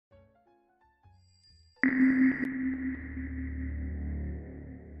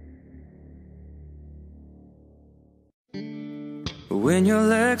When your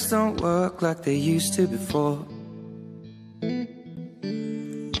legs don't work like they used to before,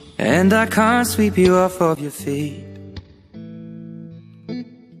 and I can't sweep you off of your feet,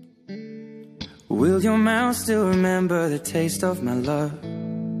 will your mouth still remember the taste of my love?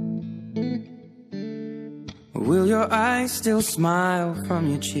 Will your eyes still smile from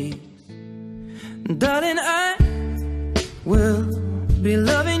your cheeks? Darling, I will be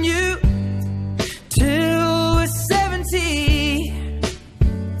loving you till we're 70.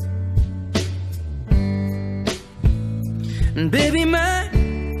 And baby, my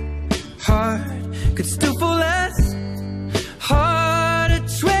heart could still fall as hard at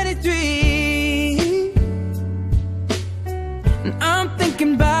 23. And I'm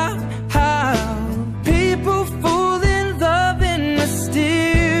thinking about how people fall in love in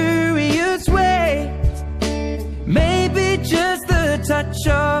mysterious ways. Maybe just the touch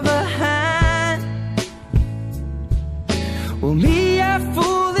of a hand. Well, me, I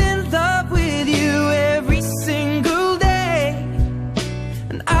fall in love with you every single day,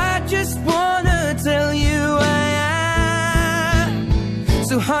 and I just wanna tell you I am.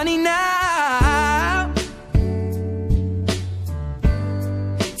 So honey, now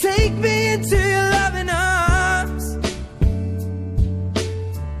take me into your loving arms.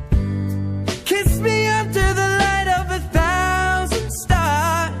 Kiss me under the light of 1,000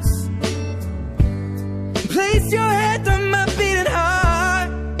 stars. Place your head on my beating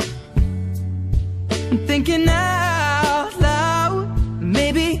heart. I'm thinking out loud,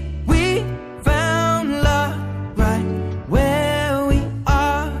 maybe we found love right where we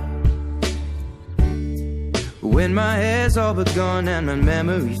are. When my hair's all but gone and my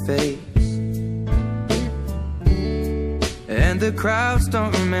memory fades, and the crowds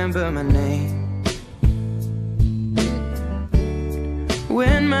don't remember my name,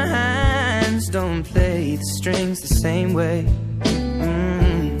 when my hands don't play the strings the same way,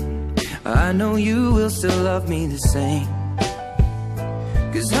 I know you will still love me the same.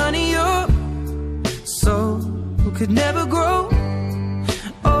 'Cause honey, your soul could never grow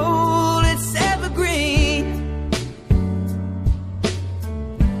old, it's evergreen.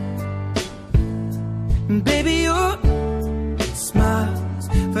 And baby, your smile's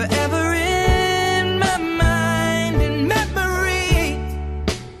forever in my mind and memory.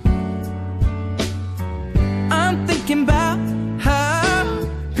 I'm thinking about how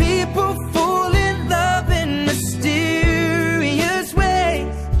people fall in love in mysterious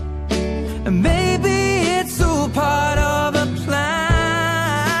ways, and maybe it's all part of a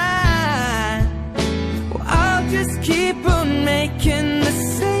plan. Well, I'll just keep on making the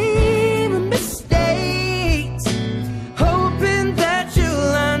same mistakes, hoping that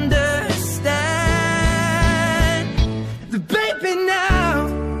you'll understand. Baby, now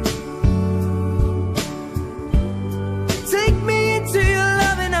take me into your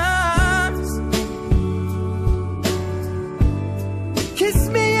loving arms. Kiss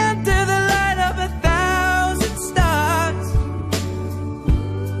me under the light of 1,000 stars.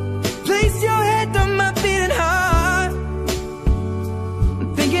 Place your head on my beating heart. I'm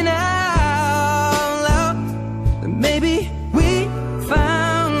thinking out loud that maybe we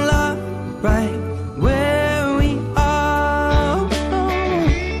found love right where we are.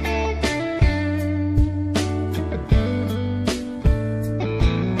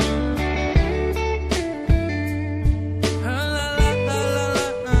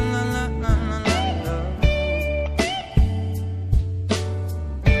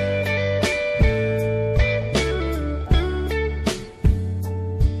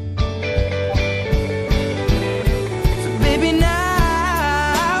 So baby,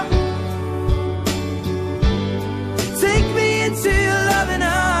 now take me into your loving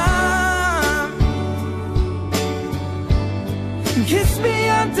arms. Kiss me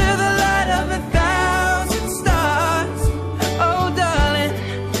under the light of 1,000 stars. Oh darling,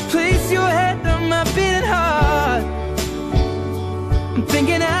 place your head on my beating heart. I'm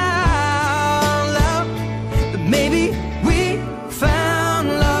thinking